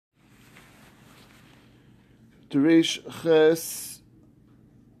Teresh Ches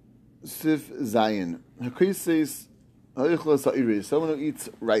Sif Zayin. Hakris says, someone who eats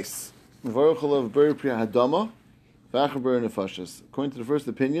rice. According to the first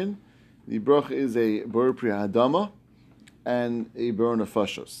opinion, the bracha is a bar priya hadama and a bar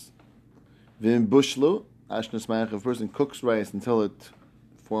nefashos. Vim bushlu ashnas mayach. If a person cooks rice until it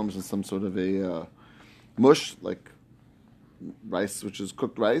forms in some sort of a mush, like rice, which is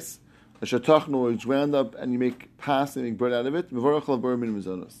cooked rice. A shatachnu is ground up, and you make pas and you make bread out of it. Mevarachal bar min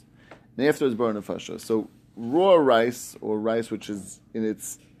mizonos. And after it's bar nefashos. So raw rice, or rice which is in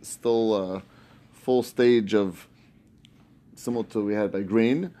its still full stage of similar to what we had by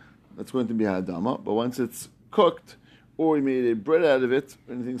grain, that's going to be hadama. But once it's cooked, or we made a bread out of it,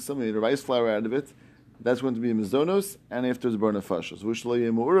 or anything, something made a rice flour out of it, that's going to be mizonos, and after it's bar nefashos.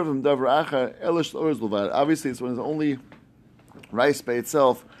 Obviously, it's when it's only rice by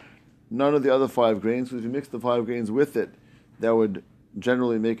itself, none of the other 5 grains. So if you mix the 5 grains with it, that would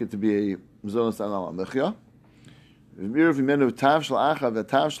generally make it to be a mizonos anal mechia.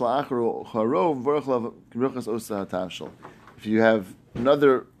 If you have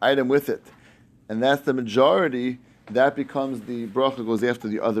another item with it, and that's the majority, that becomes the bracha goes after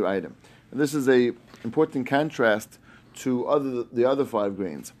the other item. And this is a important contrast to the other 5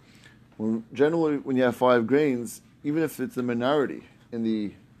 grains. Generally, when you have 5 grains, even if it's a minority in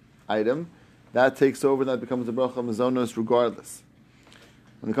the item, that takes over and that becomes the bracha mizonos regardless.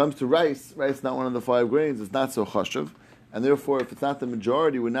 When it comes to rice is not one of the 5 grains, it's not so chashuv, and therefore if it's not the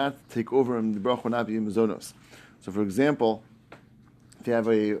majority, would not take over and the bracha would not be mizonos. So for example, if you have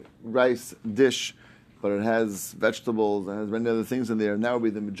a rice dish, but it has vegetables and has many other things in there, and that would be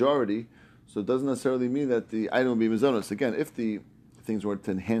the majority, so it doesn't necessarily mean that the item will be mizonos. Again, if the things were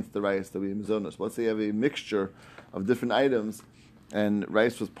to enhance the rice, that would be mizonos. Let's say you have a mixture of different items, and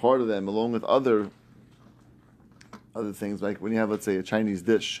rice was part of them, along with other things, like when you have, let's say, a Chinese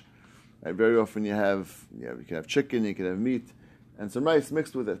dish, right? Very often you can have chicken, you can have meat, and some rice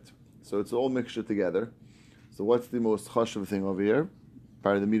mixed with it. So it's all mixture together. So what's the most chashuv thing over here?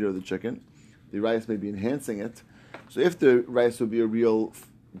 Part of the meat or the chicken. The rice may be enhancing it. So if the rice would be from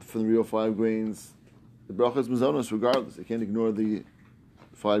the real 5 grains, the bracha is mizonos regardless. You can't ignore the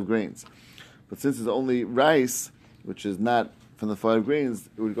 5 grains. But since it's only rice, which is not from the 5 grains,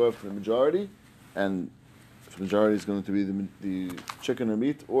 it would go after the majority, and if the majority is going to be the chicken or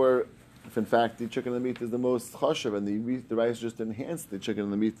meat, or if in fact the chicken and the meat is the most chashuv and the rice just enhanced the chicken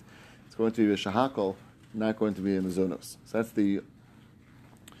and the meat, it's going to be a shahakal, not going to be a mizonos. So that's the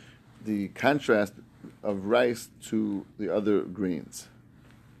contrast of rice to the other grains.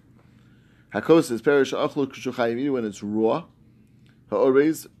 Hakos is perish achlu kshuchayim when it's raw.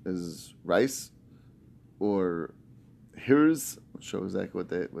 Ha'orez is rice, or hirs. I'll show exactly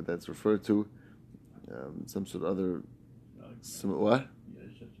what that's referred to. Some sort of other, what?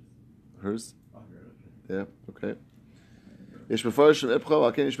 Hers? Yeah, okay. Ish mefarshim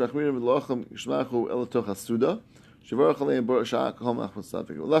epcha, aken ish machmirim v'lochem yishmachu el toch hasuda, shivarach aleim bar sha'ak hom achmat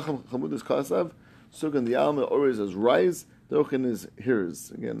safik. Lochem chamud is kasav, sugan the alma, orez as rice, dochin is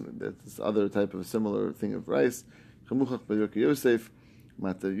hirs. Again, that's other type of similar thing of rice. Chamuchach b'yorki Yosef,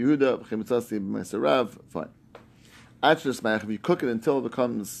 mata Yehuda, b'chemitzasi b'maisarav, fine. Actually, if you cook it until it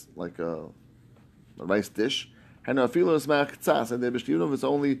becomes like a rice dish, and if it's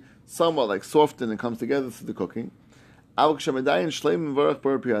only somewhat like softened and comes together through the cooking, then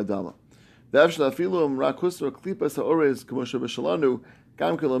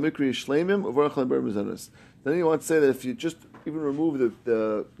you want to say that if you just even remove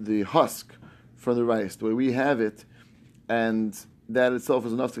the husk from the rice, the way we have it, and that itself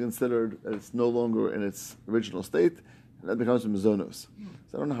is enough to consider that it's no longer in its original state, and that becomes a mizonos.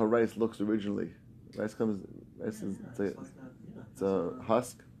 So I don't know how rice looks originally. Rice is it's a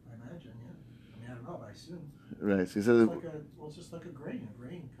husk. I imagine, yeah. I don't know, I assume. Right. So he says it's just like a grain. A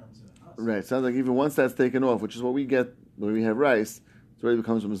grain comes in a husk. Right. Sounds like even once that's taken off, which is what we get when we have rice, it already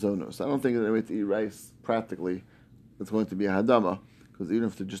becomes a mizonos. So I don't think that the way to eat rice practically, it's going to be a hadama, because even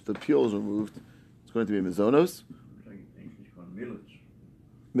if just the peel is removed, it's going to be a mizonos. Millet.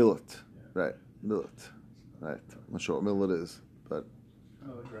 Millet. Yeah. Right. Millet. Right. I'm not sure what millet is, but.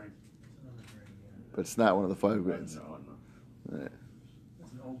 Another grain. But it's not one of the 5 grains. No. Right.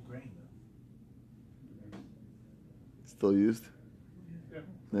 It's an old grain, though. Still used?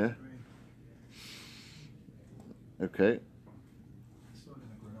 Yeah. Okay. Still in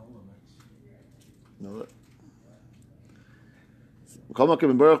the granola mix. No. If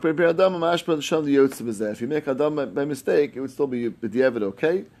you make adam by mistake, it would still be b'diavad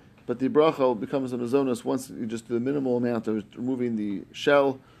okay, but the bracha becomes a mizonos once you just do the minimal amount of removing the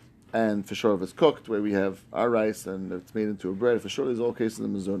shell and for sure if it's cooked, where we have our rice and it's made into a bread, for sure there's all cases of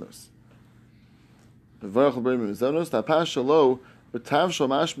mazonos.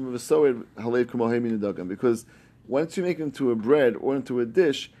 Because once you make it into a bread or into a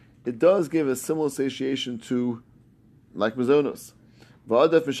dish, it does give a similar satiation to like mazonos.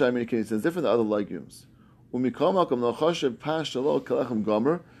 It's different than other legumes. But it's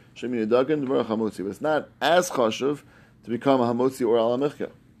not as chashuv to become a hamotzi or al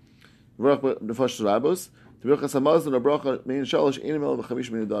hamichya.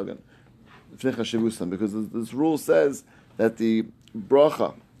 Because this rule says that the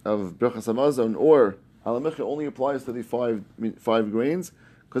bracha of Birchas Hamazon or al hamichya only applies to the five grains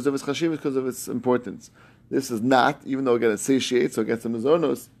because of its chashivus, because of its importance. This is not, even though again it satiates, so it gets the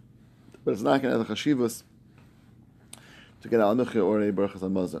mazonos, but it's not going to have the chashivus to get al hamichya or a Birchas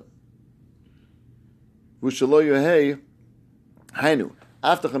Hamazon. V'shelo yohei hainu.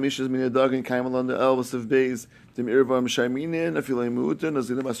 After Chamishas min yadagin kaim on the elves of beis dem irvar mishayminin afilei mu'utin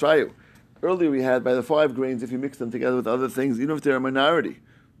azilim asrayu. Earlier we had by the 5 grains, if you mix them together with other things, even if they're a minority,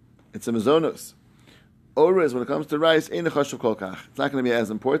 it's a mazonos. Orez, when it comes to rice, ain't a chashuv kol kach. It's not going to be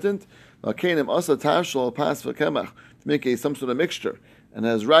as important. L'kenim asa tavshol pas v'kemach, to make some sort of mixture, and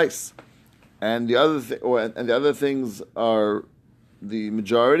has rice, and the other the other things are the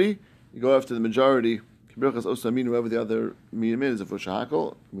majority. You go after the majority. Whoever the other medium is, if it was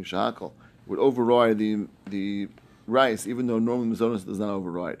shahakal, would override the rice, even though normally mazonos does not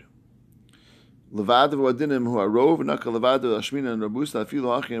override. Levad v'adinim who are rov naka levad ashmina and rabusta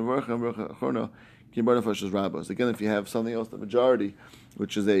afilu achi and vercha chorna kim bar nefashos rabos. Again, if you have something else, the majority,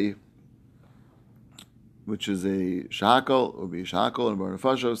 which is a shahakal, will be shahakal and bar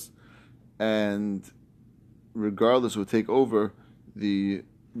nefashos, and regardless, will take over the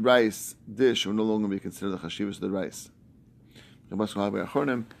rice dish will no longer be considered the chashivas of the rice. That's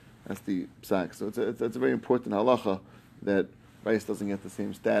the psak. So it's a very important halacha that rice doesn't get the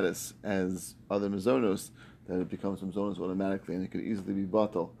same status as other mazonos, that it becomes mazonos automatically, and it could easily be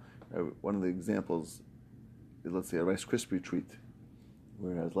batal. One of the examples is, let's say, a Rice Krispie treat,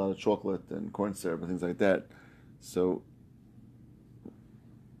 where it has a lot of chocolate and corn syrup and things like that. So,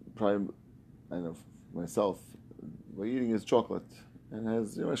 probably, I know myself, what you're eating is chocolate. And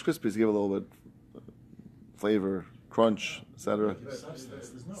has Rice Krispies give a little bit flavor, crunch, etc.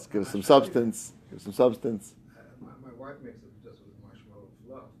 Give some substance. My wife makes it just with marshmallow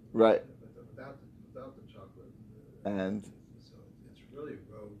fluff. Right. Without the chocolate. And So it's really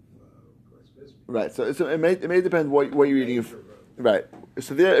raw Rice Krispies. Right. So it may depend what you're eating. Right.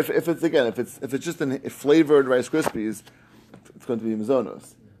 So there, if it's just a flavored Rice Krispies, it's going to be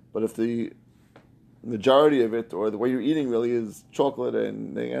mazonos. But if the majority of it, or the way you're eating really is chocolate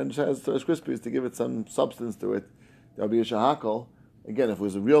and just has Rice Krispies to give it some substance to it, there'll be a shahakal. Again, if it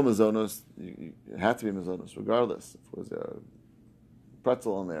was a real mazonos, it had to be mazonos regardless. If it was a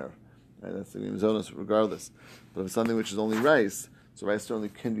pretzel in there, right, that's going to be mazonos regardless. But if it's something which is only rice, so rice certainly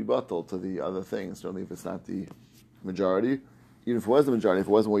can be bottled to the other things, certainly if it's not the majority. Even if it was the majority, if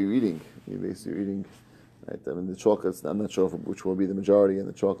it wasn't what you're eating, you're eating, right? I mean, the chocolates, I'm not sure which will be the majority in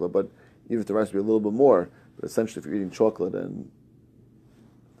the chocolate, but even if the rice would be a little bit more, but essentially if you're eating chocolate and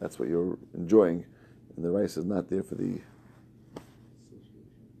that's what you're enjoying, and the rice is not there for the...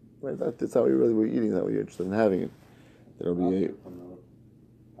 Right, that's how you really were eating, that's what you're interested in having it. There'll be a...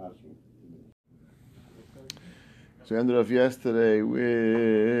 So we ended off yesterday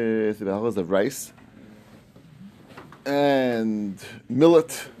with the halachas of rice and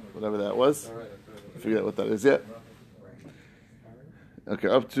millet, whatever that was. I forget what that is yet. Okay,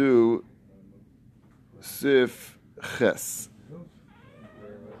 up to Sif Ches.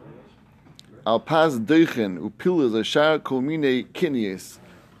 Al Paz Deichen Upilas Ashar Kolmine Kinies.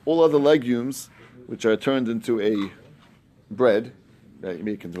 All other legumes which are turned into a bread that you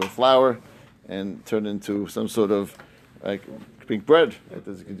make into a flour and turn into some sort of like big bread. Right?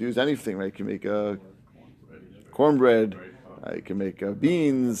 You can use anything, right? You can make a cornbread. You can make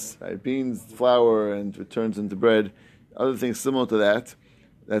beans, right? Beans, flour, and it turns into bread. Other things similar to that.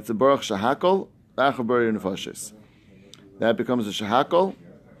 That's a baruch shahakol, la'achabari nefashis. That becomes a shahakol,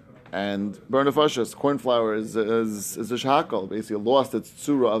 and bar nefashis, corn flour is a shahakol. Basically, lost its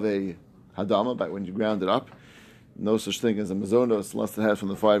tzura of a hadama by when you ground it up. No such thing as a mazonos unless it has from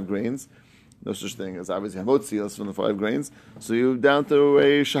the 5 grains. No such thing as obviously hamotzi unless from the 5 grains. So you're down to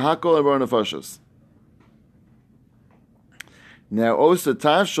a shahakol and bar nefashis. Now, also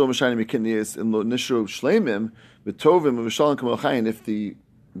tavshol mishayim mikinias in lo nishru shleimim v'tovim v'shalom kamochayin. If the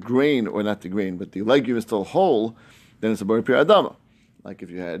grain, or not the grain, but the legume is still whole, then it's a bar pir adama. Like if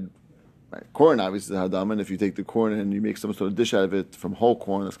you had Right. Corn obviously is a hadama, and if you take the corn and you make some sort of dish out of it from whole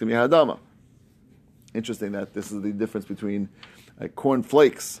corn, that's going to be a hadama. Interesting that this is the difference between corn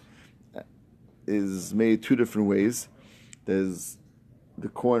flakes is made two different ways. There's the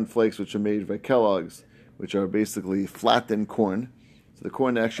corn flakes which are made by Kellogg's, which are basically flattened corn. So the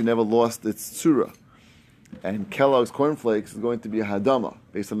corn actually never lost its tsura. And Kellogg's corn flakes is going to be a hadama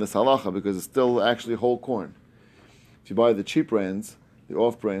based on this halacha because it's still actually whole corn. If you buy the cheap brands, the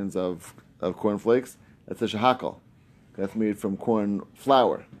off brands of corn flakes, that's a shahakal. That's made from corn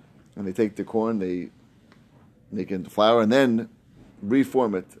flour. And they take the corn, they make it into flour, and then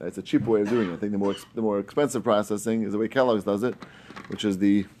reform it. It's a cheaper way of doing it. I think the more expensive processing is the way Kellogg's does it, which is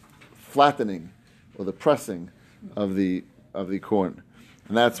the flattening or the pressing of the corn.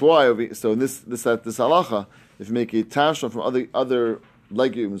 And that's why, so this halacha, if you make a tashma from other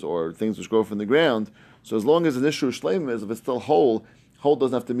legumes or things which grow from the ground, so as long as the nishu shleim is, if it's still whole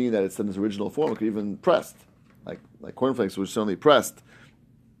doesn't have to mean that it's in its original form. It could even pressed, like cornflakes, which certainly pressed,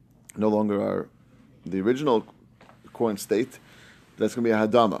 no longer are the original corn state. That's going to be a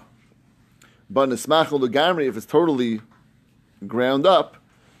hadama. But nismachol legamri, if it's totally ground up,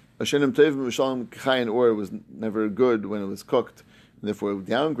 ashenim tevim v'shalom k'chayin, or it was never good when it was cooked, and therefore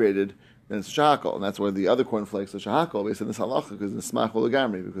downgraded, then it's shahakol, and that's why the other cornflakes are shahakol based on this halacha, because it's nismachol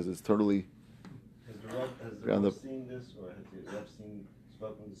legamri, because it's totally. Has the Rav seen this, or has the Rav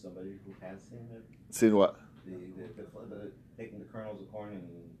spoken to somebody who has seen it? Seen what? The taking the kernels of corn and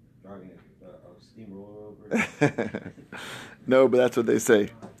driving a steamroller over it. No, but that's what they say.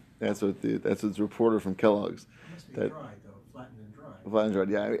 That's what the reporter from Kellogg's. It must be dry, though, flattened and dry. Flattened and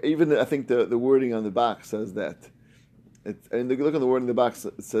dry. Yeah, even I think the wording on the box says that. And if you look on the wording in the box,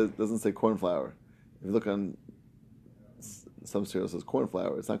 it doesn't say corn flour. If you look on some cereals, it says corn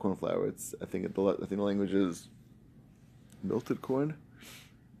flour. It's not corn flour. It's I think the language is melted corn.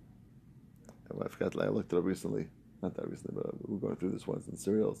 Oh, I forgot. I looked it up recently. Not that recently, but we were going through this once in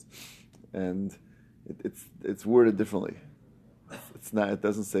cereals, and it's worded differently. It's not. It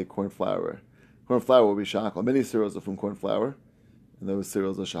doesn't say corn flour. Corn flour will be shahakal. Many cereals are from corn flour, and those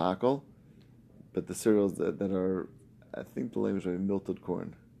cereals are shahakal. But the cereals that are, I think the language would be melted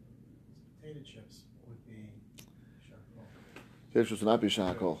corn. Potato chips would be shahakol. Potato chips would not be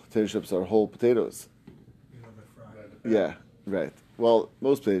shahakal. Potato chips are whole potatoes. You know, they're fried. Yeah, right. Well,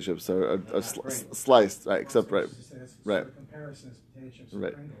 most potato chips are sliced, right? Except right, right. The comparison is potato chips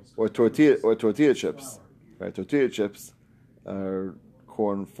right. and Pringles. Or tortilla chips, right? Tortilla chips are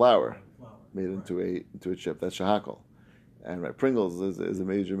corn flour made into a chip. That's shahakal, and right. Pringles is a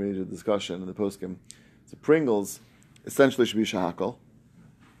major discussion in the poskim. So Pringles essentially should be shahakal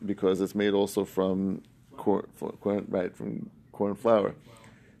because it's made also from corn, from corn flour.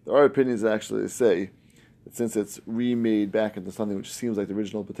 There are opinions that actually say that since it's remade back into something which seems like the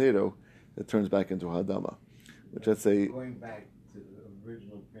original potato, it turns back into a hadama. Which I'd say... Going back to the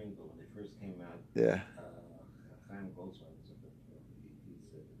original Pringle, when they first came out, yeah. Chaim Goldsmith, he said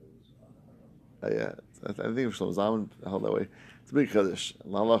that it was I think Shlomo Zalman held that way. It's a big chiddush.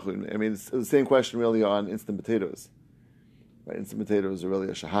 I mean, it's the same question really on instant potatoes. Right? Instant potatoes are really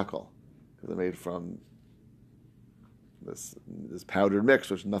a shahakal because they're made from this powdered mix,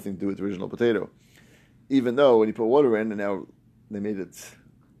 which has nothing to do with the original potato. Even though when you put water in, and now they made it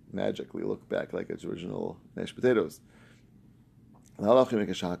magically look back like its original mashed potatoes. And how you make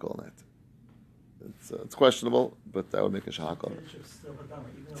a shahakal on that? It's questionable, but that would make a shahakal.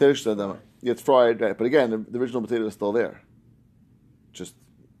 Yeah, it's fried, right? But again, the original potato is still there, just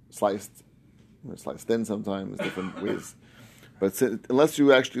sliced thin sometimes, different ways. But unless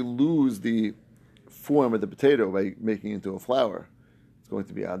you actually lose the form of the potato by making it into a flour, it's going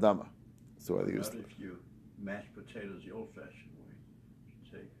to be adama. So I use. If you mash potatoes the old-fashioned way,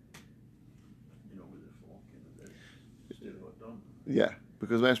 you take, with a fork and instead of a dump. Yeah,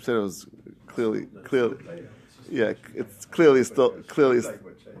 because mashed potatoes clearly, yeah, it's clearly still.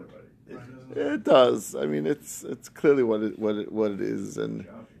 It does. I mean, it's clearly what it is, and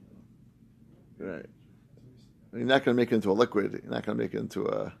right. I mean, you're not going to make it into a liquid. You're not going to make it into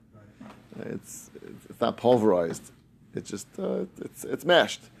a. It's not pulverized. It's just it's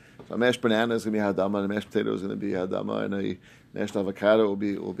mashed. So a mashed banana is going to be hadama, and a mashed potato is going to be hadama, and a mashed avocado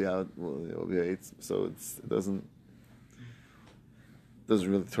will be eight. So it doesn't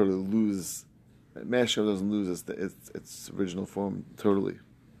really totally lose. Mashed doesn't lose its original form totally.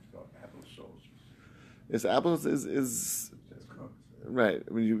 Yes, apples is right.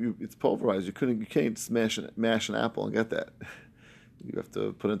 I mean, it's pulverized. You can't mash an apple and get that. You have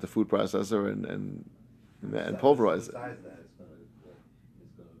to put it into food processor and pulverize it. Besides that,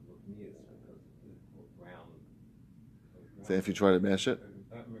 it's going to look neat because it's brown. Say if you try to mash it.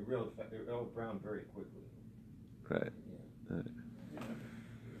 mean, it'll brown very quickly. Right. It's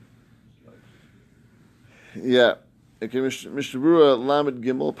like Yeah. Okay, Mishnah Lamed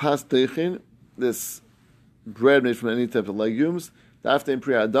Gimel Pas Teichin. This bread made from any type of legumes. After in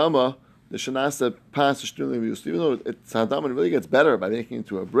Pri Adama, the Shanasa Pas Shtulim used. Even though it's Hadama, it really gets better by making it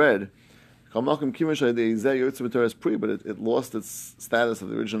into a bread. But it lost its status of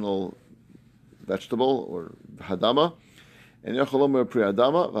the original vegetable or Hadama. And Yachalomer Pri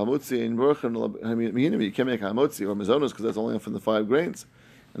Adama, Hamutzi in Burchan, you can't make Hamutzi or Mazonos because that's only from the 5 grains.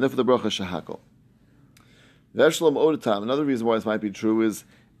 And therefore the bracha Shahakol. Veshlom Odatam, another reason why this might be true is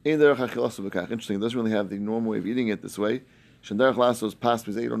interesting, it doesn't really have the normal way of eating it this way. Shandarach Lasos pas,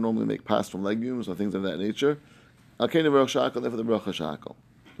 because you don't normally make pas from legumes or things of that nature. Alkein Baruch Shahakol, therefore the bracha Shahakol.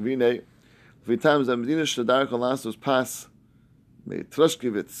 Vine, Vitam Zamdina Shadarach Lasos pas, made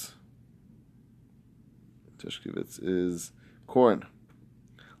Trushkivitz. Trushkivitz is corn.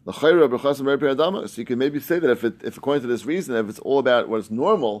 So you can maybe say that if according to this reason, if it's all about what's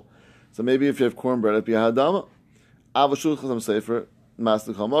normal, so maybe if you have cornbread, it'd be hadama.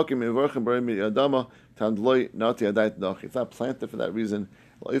 It's not planted for that reason.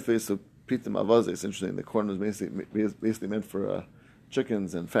 It's interesting. The corn was basically meant for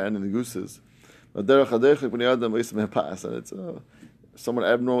chickens and fattening the gooses. But and it's somewhat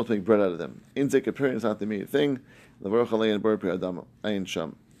abnormal to make bread out of them. Inzik appearing is not the main thing. Maybe it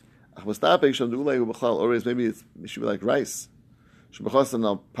should be like rice. Which is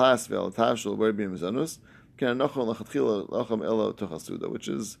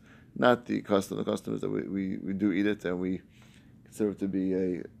not the custom. The custom is that we do eat it and we consider it to be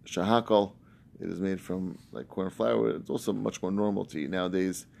a shahakal. It is made from like corn flour. It's also much more normal to eat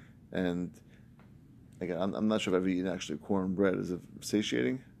nowadays. And again, I'm not sure if I've eaten actually corn bread. Is it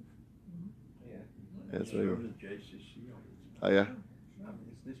satiating? Yeah. Yeah, it's Sure, very the good. JCC. Oh yeah?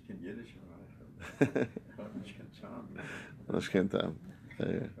 It's this can Yiddish, I can't tell. Yeah. I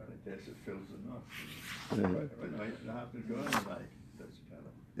guess it fills enough. Yeah. Right, I have to go and like, that's kind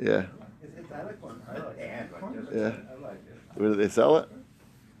of. Yeah. It's adequate. I like it. Yeah. I like it. Where do they sell it?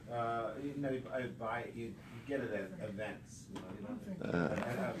 I buy it. You get it at events. You know,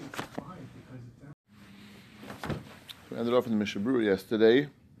 Fine, because it's We ended off in the Mishnah Berurah yesterday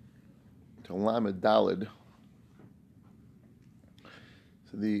to Lamed Dalid.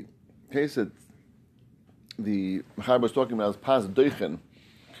 So the case that the Mechaber was talking about is Pas Doichen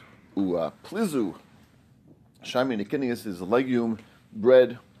Plizu. Shami Nikinius is a legume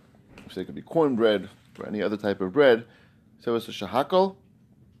bread, which they could be cornbread or any other type of bread. So it's a shahakal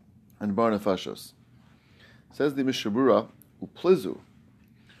and bar nefashos. Says the Mishnah Berurah Uplizu.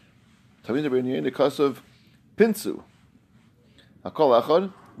 Tamid B'nei Nekasov Pinsu. Hakol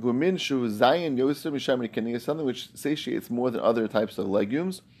Achad Gumin Shu Zayin Yosef Misham Nikinius, something which satiates more than other types of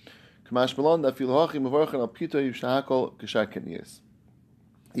legumes.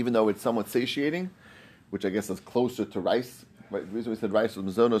 Even though it's somewhat satiating, which I guess is closer to rice. Right? The reason we said rice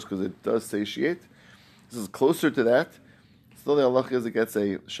was mazonos because it does satiate. This is closer to that. Still, the halacha is it gets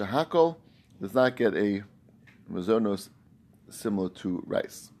a shahakol, does not get a mazonos similar to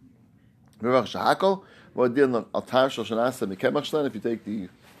rice. Shahakol, if you take the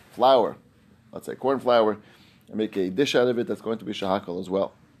flour, let's say corn flour, and make a dish out of it, that's going to be shahakol as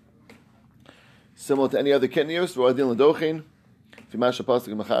well. Similar to any other ketnius, v'adin l'dochin, v'masha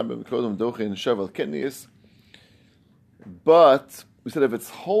pasuk mechaber v'kodom dochin shevel ketnius. But we said if it's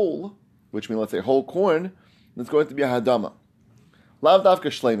whole, which means let's say whole corn, then it's going to be a hadama. Lav davka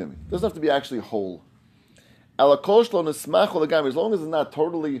shleimim. It doesn't have to be actually whole. Ala kol shlo nesmach olagam, as long as it's not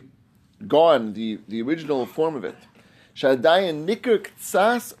totally gone, the original form of it. Shadayin nikr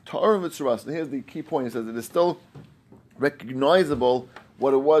ktsas ta'arim v'tzuras. And here's the key point. It says it is still recognizable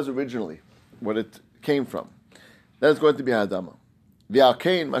what it was originally, what it came from. That is going to be hadama.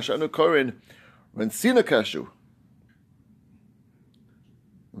 V'alkein mashanu korin rensina kashu.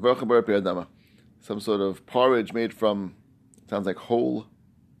 Some sort of porridge made from, sounds like whole.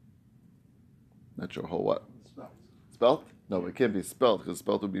 Not sure whole what. Spelt? No, it can't be spelt because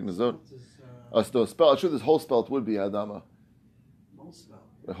spelt would be mizon. Oh, no, spelt. I'm sure this whole spelt would be hadama.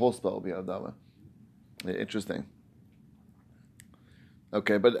 The whole spelt would be hadama. Yeah, interesting.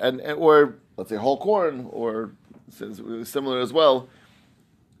 Okay, but or let's say whole corn, or similar as well.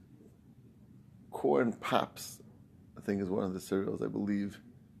 Corn pops, I think, is one of the cereals, I believe.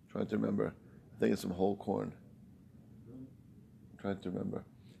 I'm trying to remember. I think it's some whole corn. I'm trying to remember.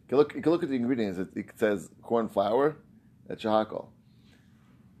 You can look at the ingredients. It says corn flour, that's shahakal.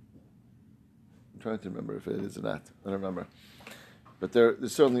 I'm trying to remember if it is or not. I don't remember. But there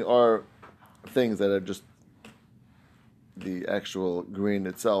certainly are things that are just the actual grain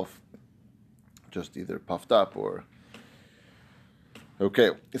itself, just either puffed up or.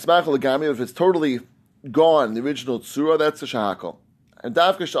 Okay, Ismach Lagami, if it's totally gone, the original tsura, that's a shahakal. And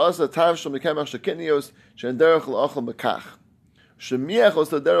Davka Shasa Tav Shom Mekemach Shekinios, Shen Derech L'Ochel Mekach. Shemiach was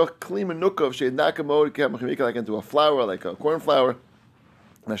the Derech Kli Menukov, Shen Nakamod Kemach Mika, like into a flour, like a corn flour.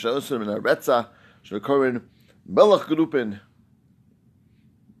 Mashalosum in a Retza, Shekorin, Melach Grupin.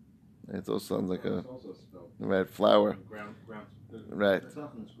 It also sounds like a right flour. Ground. Right.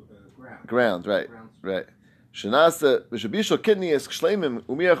 Ground. Right. Shenasa v'shabishal kidneyes shleimim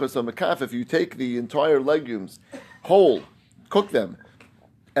umiachos makaf. If you take the entire legumes whole, cook them,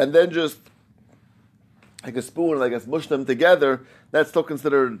 and then just like a spoon, like mush them together, that's still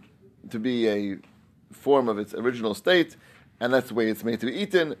considered to be a form of its original state, and that's the way it's made to be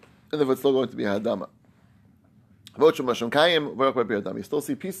eaten, and if it's still going to be a hadama. You still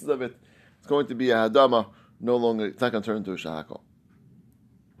see pieces of it. It's going to be a hadama. No longer, it's not going to turn into a shahakal.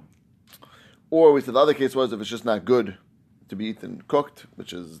 Or we said the other case was if it's just not good to be eaten cooked,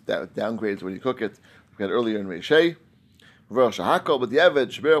 which is downgrades when you cook it. We had earlier in Reishei. Shahakal, but the Eved,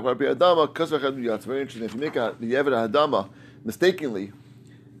 Shberach Rabbi Adama, Kasvach Yotz. It's very interesting. If you make the Eved Hadama mistakenly,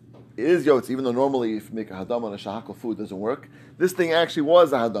 it is Yotz, even though normally if you make a Hadama on a Shahakal food, it doesn't work. This thing actually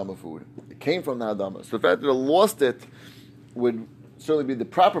was a Hadama food. It came from the Hadama. So the fact that it lost it would certainly be the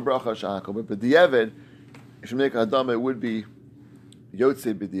proper Bracha Shahakal, but the Eved, if you make a Hadama, it would be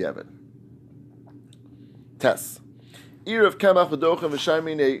Yotze B'di Tess. Ear of Kamach V'dochem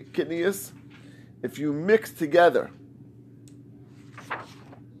V'shaymine Kitnius. If you mix together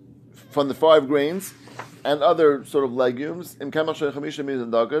from the 5 grains and other sort of legumes, in Kamach Shechamisha Mizan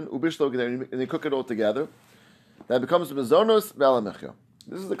Dagan, Ubishlo, and you cook it all together, that becomes Mizonos V'alamechya.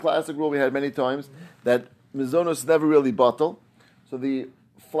 This is the classic rule we had many times, that Mizonos never really bottle. So the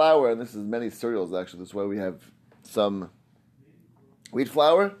flour, and this is many cereals actually, that's why we have some wheat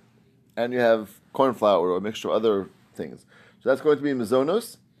flour, and you have corn flour or a mixture of other things. So that's going to be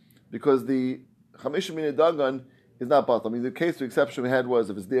mizonos, because the chamisha mina dagan is not batal. I mean, the case, the exception we had was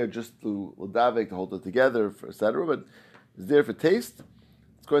if it's there just to ladavik, to hold it together, etc., but it's there for taste,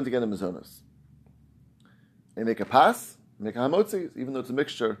 it's going to get a mizonos. They make a pas, make a hamotzi, even though it's a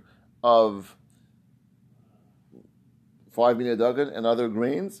mixture of 5 mina dagan and other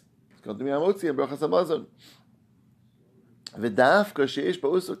grains, it's going to be hamotzi and brachas hamazon. V'dafka sheish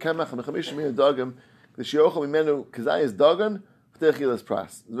ba'uso kemach mechamish mina dagam k'shiochel mimenu kazayis dagan v'techilas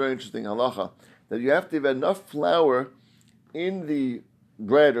pras. It's very interesting halacha that you have to have enough flour in the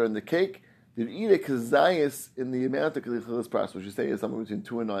bread or in the cake to eat a kazayis in the amount of techilas pras, which you say is somewhere between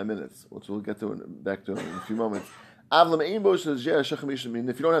 2 and 9 minutes, which we'll get to back to in a few moments. If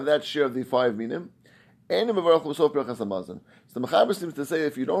you don't have that share of the 5 minim, so the Mechaber seems to say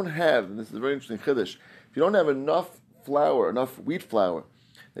if you don't have, and this is a very interesting chiddush, if you don't have enough flour, enough wheat flour,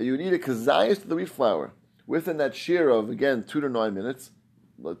 that you need a kazayis to the wheat flour within that shear of, again, 2 to 9 minutes,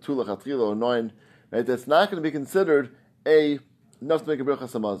 2 lachatchila or 9, right? That's not going to be considered enough to make a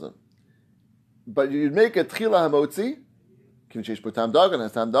brachas hamazon. But you'd make a tchila hamotzi, kim sheish potam dagan,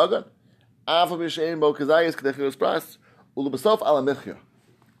 has tam dagan, afa b'shein bo kazayis k'dechilos pras, ulubasof ala michya.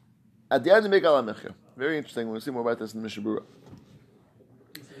 At the end, you make ala michya. Very interesting. We'll see more about this in the Mishnah Berurah.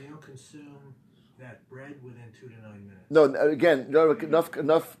 So you don't consume that bread within 2 to 9 minutes. No, again, you don't have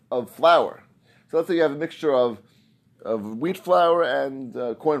enough of flour. So let's say you have a mixture of wheat flour and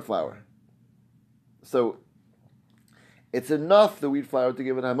corn flour. So it's enough, the wheat flour, to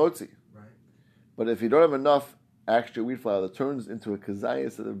give it hamotzi. Right. But if you don't have enough extra wheat flour that turns into a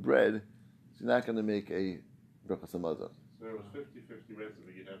kazayas of the bread, you're not going to make a brachas hamazon. So it was 50-50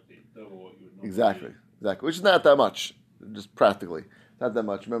 recipe, you'd have to eat double what you would normally Exactly. Which is not that much, just practically. Not that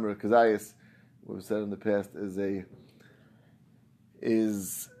much. Remember, kazayas, what we've said in the past,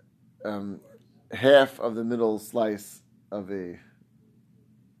 is half of the middle slice of a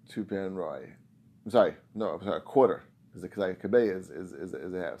 2-pan rye. A quarter. Because the kazayas kabeh is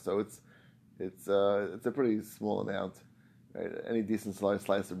a half. So it's a pretty small amount. Right? Any decent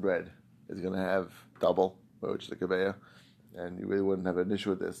slice of bread is going to have double, which is the kabeh, and you really wouldn't have an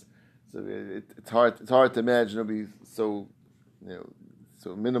issue with this. So it's hard to imagine it'll be so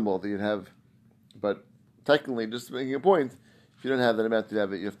minimal that you'd have. But technically, just making a point, if you don't have that amount to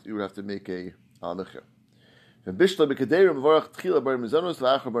have it, you would have to make a al-michya. If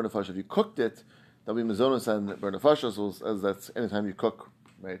you cooked it, that'll be mizonos and bernafashos, as that's anytime you cook,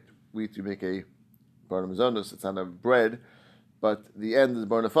 right? Wheat, you make a bernamizonos. It's on a bread, but the end is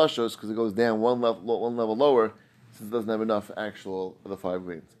bernafashos because it goes down one level lower, since it doesn't have enough actual of the 5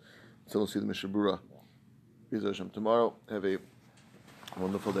 grains. So we'll see the Mishnah Berurah tomorrow. Have a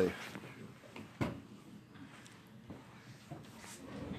wonderful day.